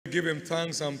Give him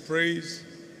thanks and praise.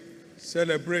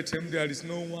 Celebrate him. There is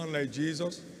no one like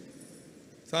Jesus.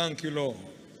 Thank you, Lord.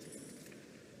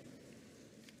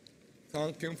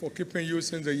 Thank him for keeping you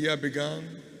since the year began.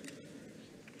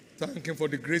 Thank him for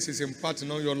the grace he's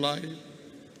imparting on your life.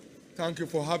 Thank you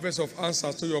for harvest of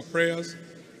answers to your prayers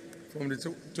from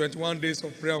the 21 days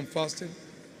of prayer and fasting.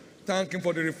 Thank him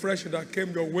for the refreshing that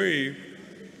came your way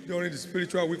during the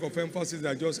spiritual week of emphasis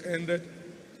that just ended.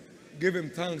 Give him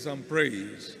thanks and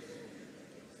praise.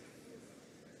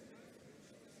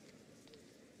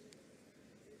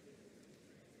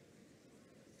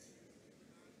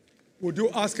 Would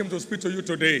you ask him to speak to you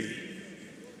today?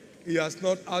 He has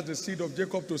not asked the seed of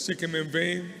Jacob to seek him in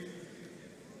vain.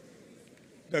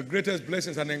 The greatest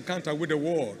blessings and encounter with the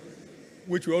word,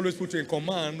 which we always put in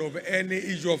command of any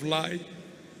issue of life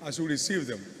as you receive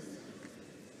them.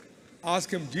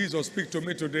 Ask him, Jesus, speak to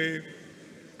me today.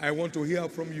 I want to hear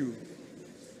from you.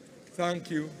 Thank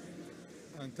you,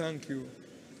 and thank you,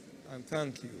 and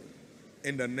thank you.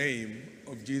 In the name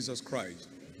of Jesus Christ.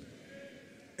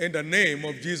 In the name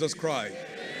of Jesus Christ.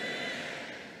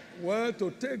 Well, to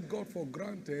take God for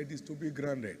granted is to be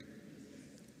granted.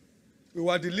 We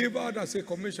were delivered as a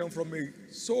commission from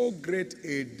so great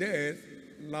a death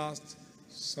last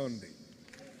Sunday.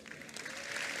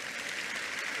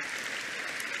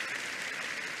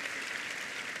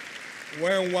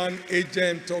 When one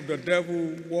agent of the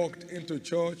devil walked into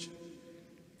church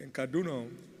in Kaduna,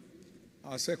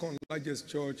 our second largest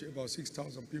church, about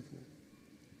 6,000 people,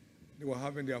 they were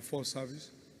having their first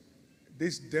service.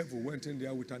 This devil went in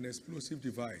there with an explosive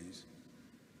device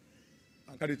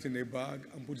and carried it in a bag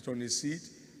and put it on his seat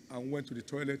and went to the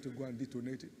toilet to go and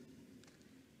detonate it.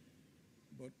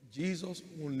 But Jesus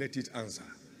won't let it answer.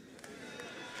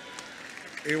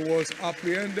 He was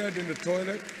apprehended in the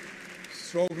toilet,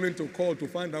 struggling to call to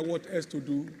find out what else to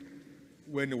do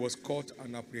when he was caught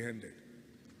and apprehended.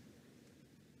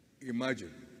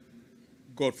 Imagine,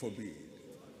 God forbid,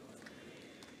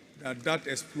 that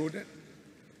exploded.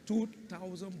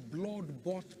 2,000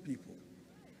 blood-bought people.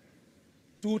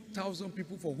 2,000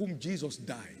 people for whom Jesus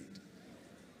died.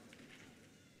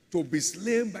 To be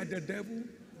slain by the devil,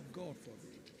 God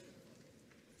forbid.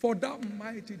 For that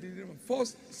mighty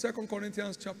deliverance. 2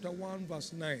 Corinthians chapter 1,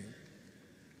 verse 9.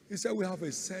 He said we have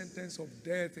a sentence of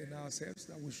death in ourselves,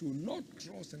 that we should not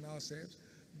trust in ourselves,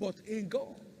 but in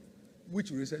God,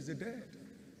 which raises the dead.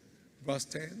 Verse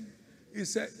 10. He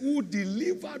said, who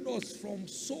delivered us from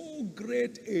so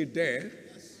great a death,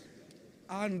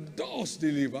 and does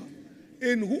deliver,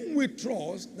 in whom we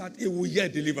trust that he will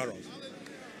yet deliver us.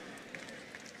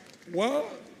 Well,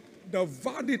 the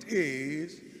verdict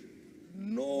is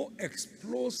no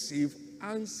explosive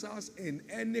answers in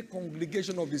any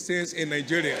congregation of the saints in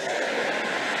Nigeria.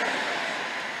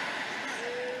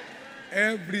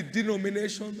 Every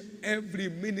denomination, every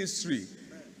ministry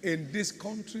in this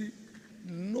country,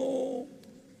 no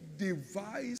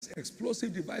device,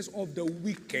 explosive device of the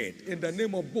wicked in the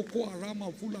name of Boko Haram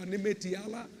and Fulani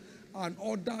Metiala and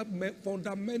other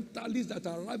fundamentalists that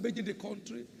are ravaging the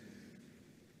country.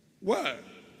 Well,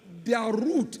 their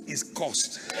root is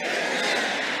cursed.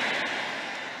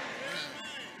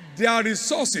 Their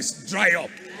resources dry up.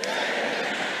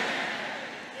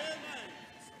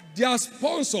 Their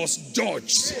sponsors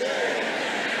judged.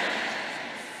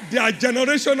 Their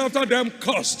generation after them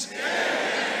cursed.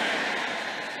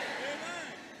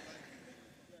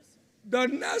 The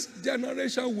next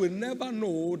generation will never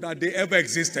know that they ever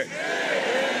existed.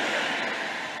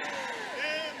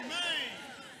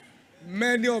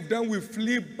 Many of them will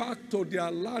flee back to their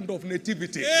land of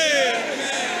nativity.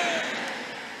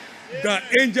 The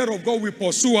angel of God will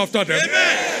pursue after them.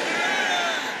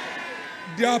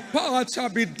 Their path shall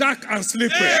be dark and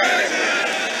slippery.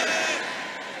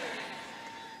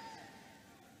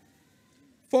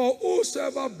 For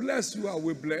whosoever bless you, I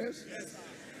will bless.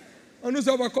 And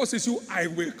whosoever curses you, I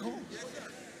will curse.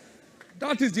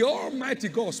 That is the Almighty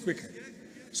God speaking.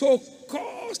 So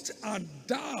cursed are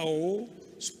thou,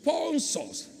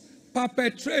 sponsors,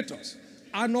 perpetrators,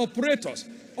 and operators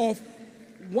of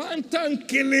wanton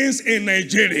killings in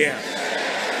Nigeria.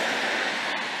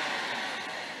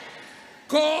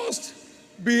 Cursed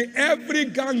be every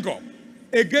gang up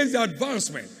against the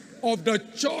advancement of the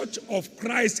Church of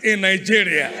Christ in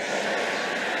Nigeria.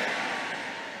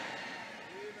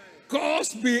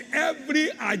 Cursed be every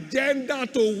agenda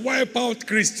to wipe out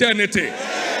Christianity.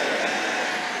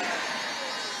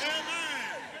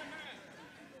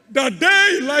 The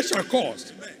day Elisha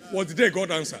cursed was the day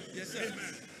God answered.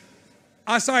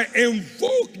 As I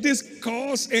invoke this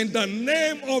curse in the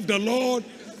name of the Lord,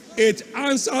 it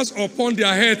answers upon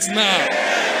their heads now.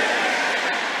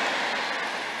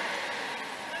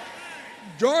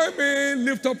 Join me,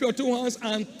 lift up your two hands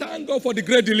and thank God for the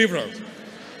great deliverance.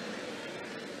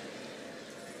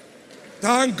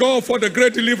 Thank God for the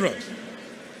great deliverance.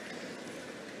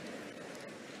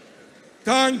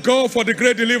 Thank God for the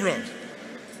great deliverance.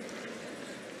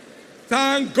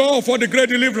 Thank God for the great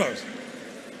deliverance.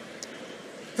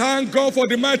 Thank God for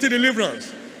the mighty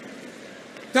deliverance.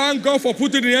 Thank God for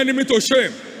putting the enemy to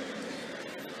shame.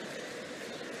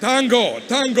 Thank God,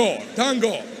 thank God, thank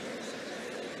God.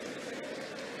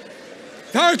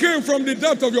 Thank Him from the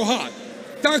depth of your heart.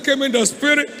 Thank Him in the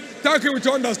spirit. Thank Him with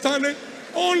your understanding.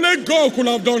 Only God could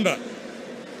have done that.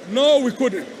 No, we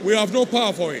couldn't. We have no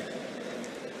power for it.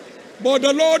 But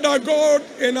the Lord our God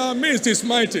in our midst is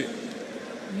mighty.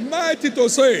 Mighty to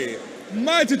save.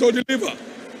 Mighty to deliver.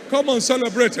 Come on,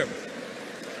 celebrate Him.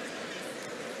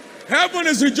 Heaven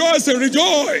is rejoicing.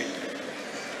 Rejoice.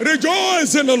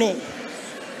 Rejoice in the Lord.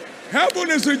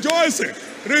 Heaven is rejoicing.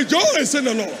 Rejoice in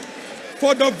the Lord.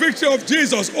 For the victory of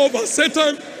Jesus over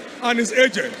Satan and his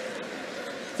agent.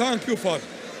 Thank you, Father.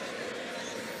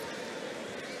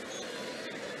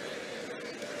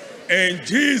 In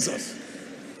Jesus'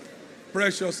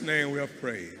 precious name we have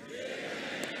prayed.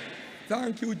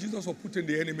 Thank you, Jesus, for putting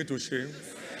the enemy to shame.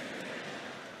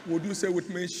 Would you say with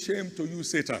me, shame to you,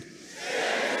 Satan?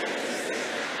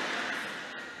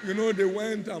 You know, they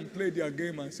went and played their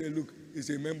game and said, look, he's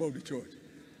a member of the church.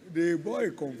 The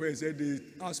boy confessed, said they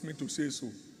asked me to say so.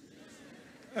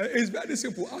 It's very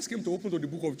simple. Ask him to open to the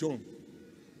book of John.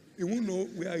 He won't know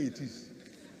where it is.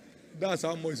 That's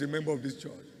how much he's a member of this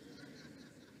church.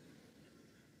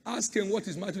 Ask him what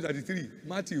is Matthew 33.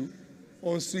 Matthew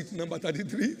on street number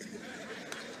 33. He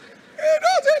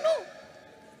doesn't know.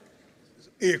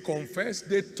 He confessed.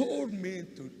 They told me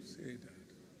to say that.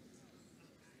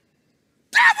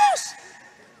 Devils!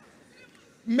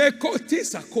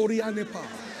 Mekotisa Korianepa.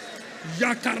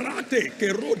 Yakarate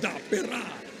Keroda Pera.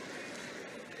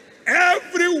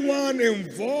 Everyone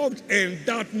involved in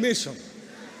that mission,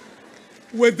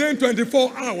 within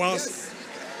 24 hours,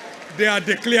 they are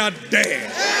declared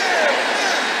dead.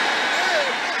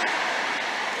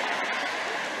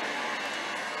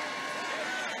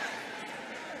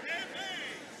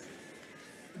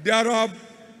 There are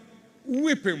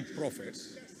whipping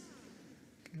prophets.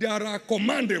 There are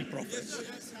commanding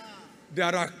prophets.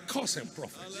 There are cursing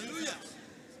prophets. Hallelujah.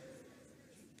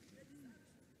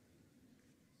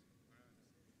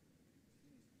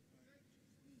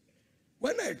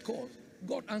 When I call,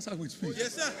 God answers with speech.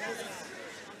 Yes, sir.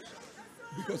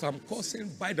 Because I'm cursing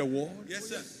by the word, yes,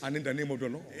 sir, and in the name of the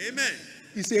Lord. Amen.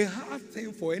 It's a hard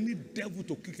thing for any devil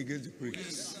to kick against the praise.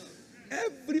 Yes.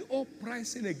 Every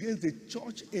uprising against the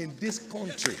church in this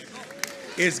country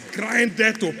is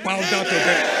grinded to powder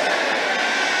today.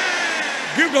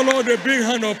 Give the Lord a big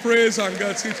hand of praise and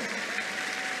get seated.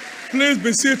 Please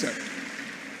be seated.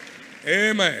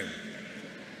 Amen.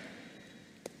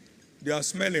 They are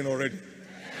smelling already.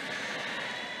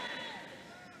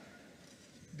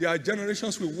 There are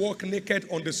generations will walk naked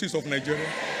on the streets of Nigeria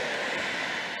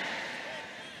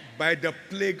by the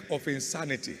plague of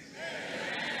insanity.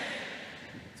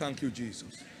 Thank you,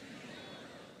 Jesus.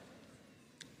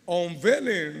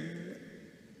 Unveiling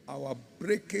our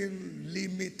breaking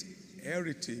limit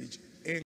heritage